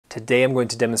Today I'm going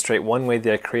to demonstrate one way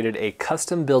that I created a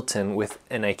custom built-in with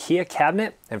an IKEA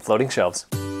cabinet and floating shelves.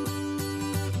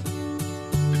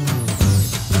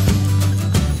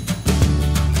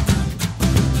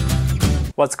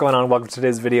 What's going on? Welcome to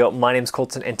today's video. My name's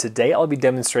Colton and today I'll be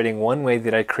demonstrating one way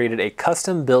that I created a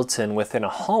custom built-in within a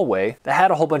hallway that had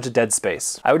a whole bunch of dead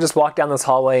space. I would just walk down this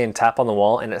hallway and tap on the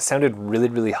wall and it sounded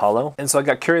really hollow. And so I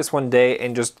got curious one day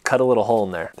and just cut a little hole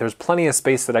in there. There's plenty of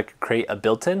space that I could create a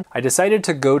built-in. I decided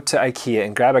to go to IKEA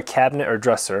and grab a cabinet or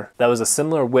dresser that was a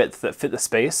similar width that fit the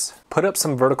space, put up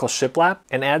some vertical shiplap,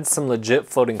 and add some legit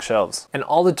floating shelves. And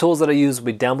all the tools that I use will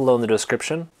be down below in the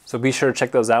description, so be sure to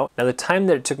check those out. Now the time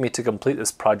that it took me to complete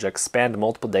this project spanned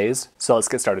multiple days, so let's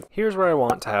get started. Here's where I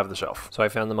want to have the shelf. So I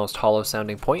found the most hollow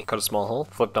sounding point, cut a small hole,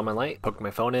 flipped on my light, poked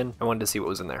my phone in, I wanted to see what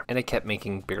was in there. And I kept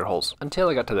making bigger holes until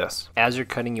I got to this. As you're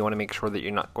cutting, you want to make sure that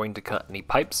you're not going to cut any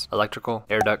pipes, electrical,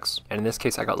 air ducts, and in this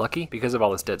case I got lucky because of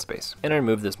all this dead space. And I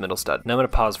removed this middle stud. Now I'm going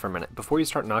to pause for a minute. Before you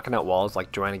start knocking out walls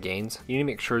like Joanna Gaines, you need to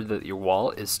make sure that your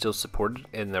wall is still supported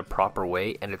in the proper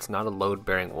way and it's not a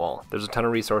load-bearing wall. There's a ton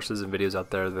of resources and videos out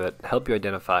there that help you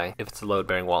identify if it's a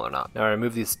load-bearing wall or not. Now I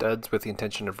remove these studs with the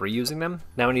intention of reusing them.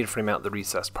 Now I need to frame out the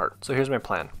recessed part. So here's my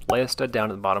plan. Lay a stud down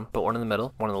at the bottom, put one in the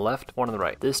middle, one on the left, one on the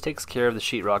right. This takes care of the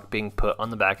sheetrock being put on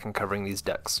the back and covering these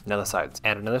decks. Now the sides.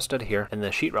 Add another stud here, and the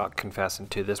sheetrock can fasten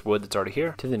to this wood that's already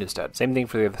here to the new stud. Same thing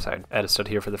for the other side. Add a stud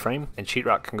here for the frame, and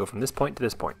sheetrock can go from this point to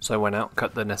this point. So I went out,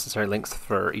 cut the necessary lengths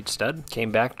for each stud,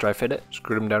 came back, dry fit it,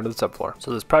 screwed them down to the subfloor.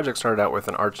 So this project started out with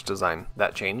an arch design.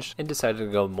 That changed, and decided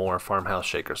to go more farmhouse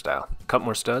shaker style. Cut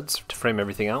more studs to frame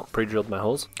everything out, pre-drilled my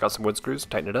holes, got some wood screws,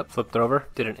 tightened it up, flipped it over,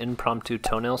 did an impromptu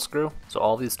toenail screw, so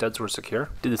all these studs were secure.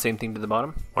 Did the same thing to the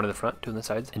bottom, one in the front, two on the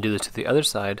sides, and do this to the other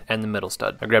side and the middle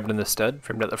stud. I grabbed in this stud,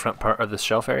 framed out the front part of the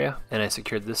shelf area, and I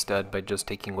secured this stud by just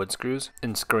taking wood screws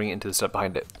and screwing it into the stud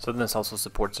behind it. So then this also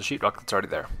supports the sheetrock that's already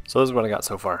there. So this is what I got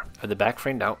so far. I had the back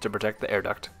framed out to protect the air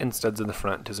duct, and studs in the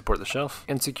front to support the shelf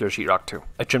and secure sheetrock too.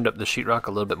 I trimmed up the sheetrock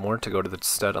a little bit more to go to the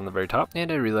stud on the very top,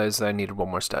 and I realized that I needed one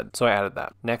more stud, so I added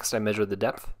that. Next I measured the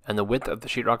depth and the width of the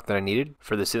sheetrock that I needed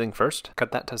for the ceiling first,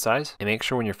 cut that to size, and make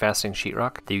sure when you're fastening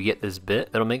sheetrock that you get this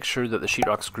bit that'll make sure that the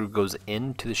sheetrock screw goes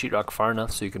into the sheetrock far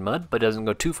enough so you can mud, but doesn't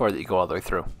go too far that you go all the way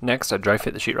through. Next I dry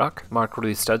fit the sheetrock, marked where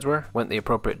these studs were, went the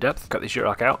appropriate depth, cut the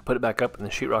sheetrock out, put it back up, and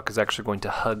the sheetrock is actually going to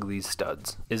hug these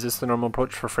studs. Is this the normal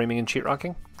approach for framing and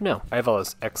sheetrocking? No. I have all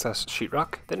this excess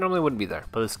sheetrock that normally wouldn't be there,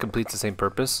 but this completes the same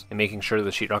purpose in making sure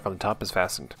the sheetrock on the top is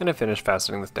fastened. And I finished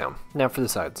fastening this down. Now for the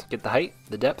sides. Get the height,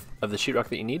 the depth of the sheetrock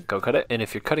that you need, go cut it, and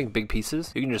if you're cutting big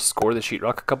pieces, you can just score the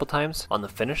sheetrock a couple times on the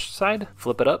finished side,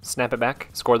 flip it up, snap it back,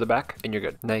 score the back, and you're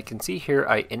good. Now you can see here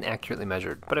I inaccurately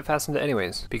measured, but I fastened it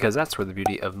anyways, because that's where the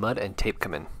beauty of mud and tape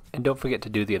come in. And don't forget to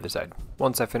do the other side.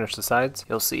 Once I finish the sides,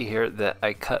 you'll see here that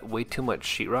I cut way too much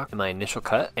sheetrock in my initial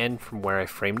cut and from where I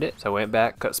framed it. So I went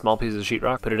back, cut small pieces of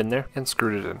sheetrock, put it in there, and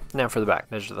screwed it in. Now for the back.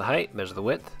 Measure the height, measure the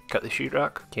width, cut the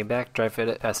sheetrock, came back, dry fit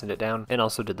it, fastened it down, and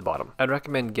also did the bottom. I'd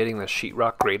recommend getting the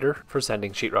sheetrock grater for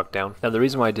sanding sheetrock down. Now the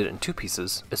reason why I did it in two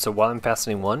pieces is so while I'm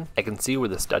fastening one, I can see where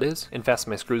the stud is and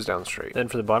fasten my screws down straight. Then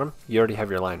for the bottom, you already have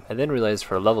your line. I then realized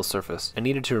for a level surface, I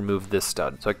needed to remove this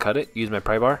stud. So I cut it, used my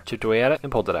pry bar, chipped away at it,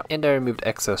 and pulled it out. And I removed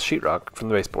excess sheetrock from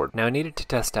the baseboard. Now I needed to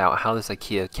test out how this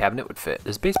IKEA cabinet would fit.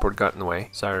 This baseboard got in the way,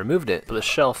 so I removed it, but the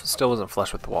shelf still wasn't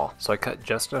flush with the wall. So I cut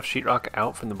just enough sheetrock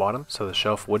out from the bottom so the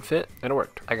shelf would fit, and it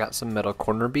worked. I got some metal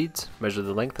corner beads, measured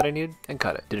the length that I needed, and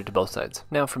cut it. Did it to both sides.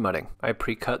 Now for mudding. I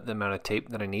pre-cut the amount of tape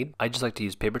that I need. I just like to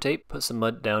use paper tape, put some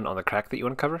mud down on the crack that you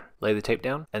want to cover, lay the tape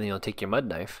down, and then you'll take your mud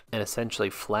knife and essentially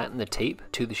flatten the tape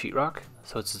to the sheetrock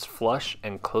so it's as flush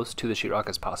and close to the sheetrock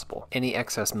as possible. Any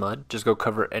excess mud, just go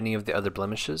cover any of the other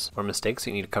blemishes or mistakes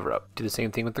you need to cover up. Do the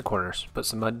same thing with the corners. Put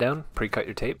some mud down, pre-cut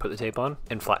your tape, put the tape on,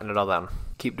 and flatten it all down.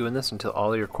 Keep doing this until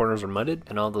all your corners are mudded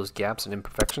and all those gaps and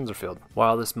imperfections are filled.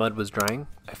 While this mud was drying,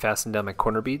 I fastened down my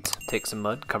corner beads, take some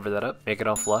mud, cover that up, make it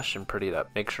all flush and pretty it up.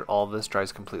 Make sure all of this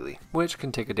dries completely, which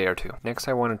can take a day or two. Next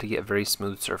I wanted to get a very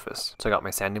smooth surface, so I got my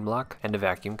sanding block and a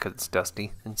vacuum because it's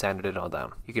dusty and sanded it all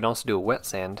down. You can also do a wet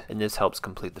sand and this helps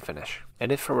complete the finish.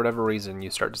 And if for whatever reason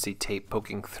you start to see tape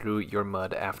poking through your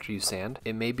mud after you sand,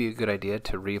 it may be a good idea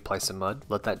to reapply some mud,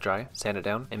 let that dry, sand it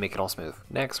down, and make it all smooth.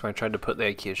 Next, when I tried to put the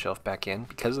IKEA shelf back in,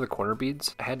 because of the corner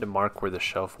beads, I had to mark where the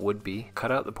shelf would be,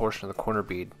 cut out the portion of the corner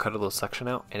bead, cut a little section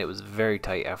out, and it was very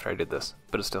tight after I did this.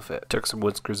 but it still fit. Took some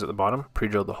wood screws at the bottom,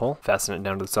 pre-drilled the hole, fastened it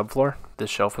down to the subfloor. This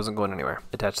shelf wasn't going anywhere.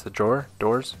 Attached the drawer,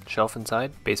 doors, shelf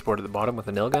inside, baseboard at the bottom with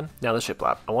a nail gun. Now the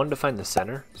shiplap. I wanted to find the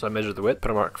center, so I measured the width,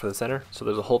 put a mark for the center, so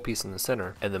there's a whole piece in the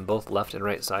center, and then both left and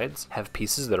right sides have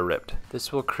pieces that are ripped.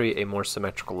 This will create a more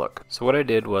symmetrical look. So what I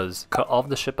did was cut all of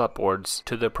the shiplap boards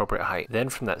to the appropriate height. Then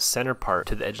from that center part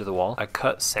to the edge of the wall, I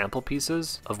cut sample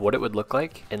pieces of what it would look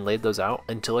like and laid those out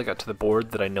until I got to the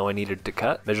board that I know I needed to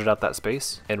cut, measured out that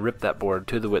space, and ripped that board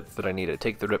to the width that I needed.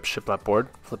 Take the ripped shiplap board,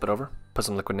 flip it over, put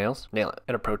some liquid nails, nail it.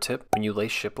 And a pro tip, when you lay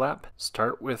shiplap,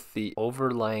 start with the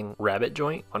overlying rabbet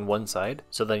joint on one side,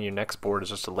 so then your next board is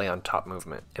just a lay on top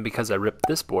movement. And because I ripped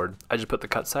this board, I just put the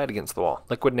cut side against the wall.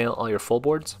 Liquid nail all your full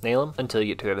boards, nail them until you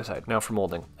get to the other side. Now for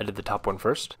molding. I did the top one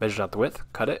first, measured out the width,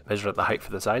 cut it, measured out the height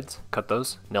for the sides, cut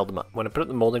those, nailed them up. When I put up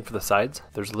the molding for the sides,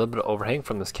 there's a little bit of overhang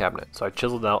from this cabinet. So I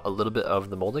chiseled out a little bit of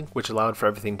the molding, which allowed for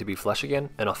everything to be flush again,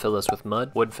 and I'll fill this with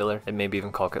mud, wood filler, and maybe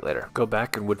even caulk it later. Go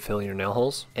back and wood fill your nail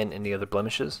holes and any other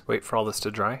blemishes. Wait for all this to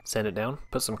dry, sand it down,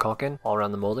 put some caulk in all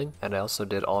around the molding, and I also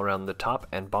did all around the top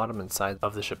and bottom and side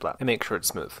of the shiplap, and make sure it's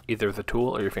smooth, either with a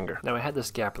tool or your finger. Now I had this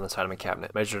gap on the side of my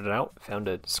cabinet, measured it out, found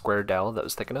a square dowel that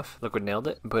was thick enough, liquid nailed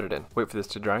it, and put it in. Wait for this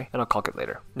to dry, and I'll caulk it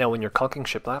later. Now when you're caulking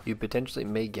shiplap, you potentially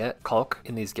may get caulk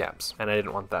in these gaps, and I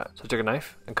didn't want that. So I took a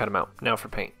knife and cut them out. Now for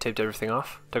paint. Taped everything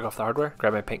off, took off the hardware,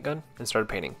 grabbed my paint gun, and started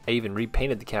painting. I even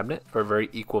repainted the cabinet for a very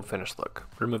equal finished look.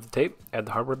 Remove the tape, add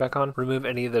the hardware back on, remove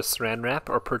any of the saran wrap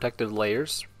or protective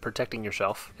layers protecting your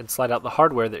shelf, and slide out the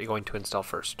hardware that you're going to install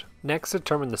first. Next,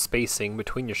 determine the spacing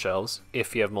between your shelves,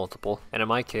 if you have multiple, and in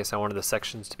my case I wanted the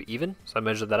sections to be even, so I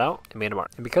measured that out and made a mark.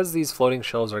 And because these floating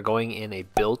shelves are going in a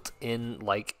built-in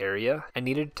like area, I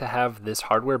needed to have this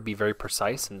hardware be very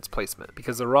precise in its placement,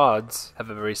 because the rods have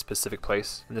a very specific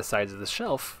place, and the sides of the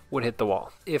shelf would hit the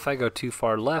wall if I go too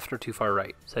far left or too far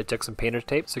right. So I took some painter's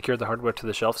tape, secured the hardware to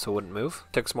the shelf so it wouldn't move,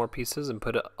 took some more pieces and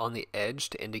put it on the edge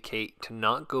to indicate to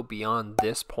not go beyond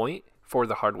this point for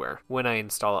the hardware when I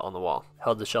install it on the wall.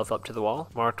 Held the shelf up to the wall,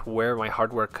 marked where my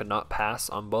hardware could not pass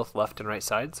on both left and right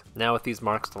sides. Now with these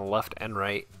marks on the left and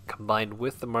right, combined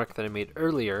with the mark that I made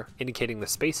earlier, indicating the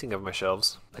spacing of my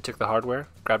shelves, I took the hardware,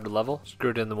 grabbed a level,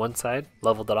 screwed it in the one side,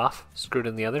 leveled it off, screwed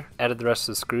in the other, added the rest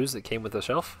of the screws that came with the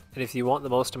shelf. And if you want the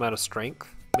most amount of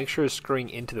strength, make sure you're screwing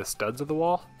into the studs of the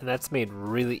wall, and that's made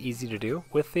really easy to do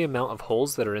with the amount of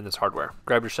holes that are in this hardware.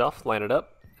 Grab your shelf, line it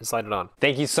up, and slide it on.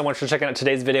 Thank you so much for checking out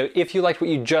today's video. If you liked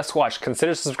what you just watched,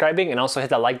 consider subscribing and also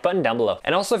hit that like button down below.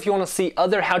 And also if you want to see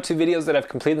other how-to videos that I've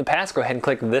completed in the past, go ahead and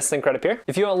click this link right up here.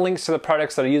 If you want links to the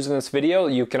products that are used in this video,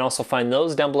 you can also find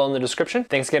those down below in the description.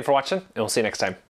 Thanks again for watching, and we'll see you next time.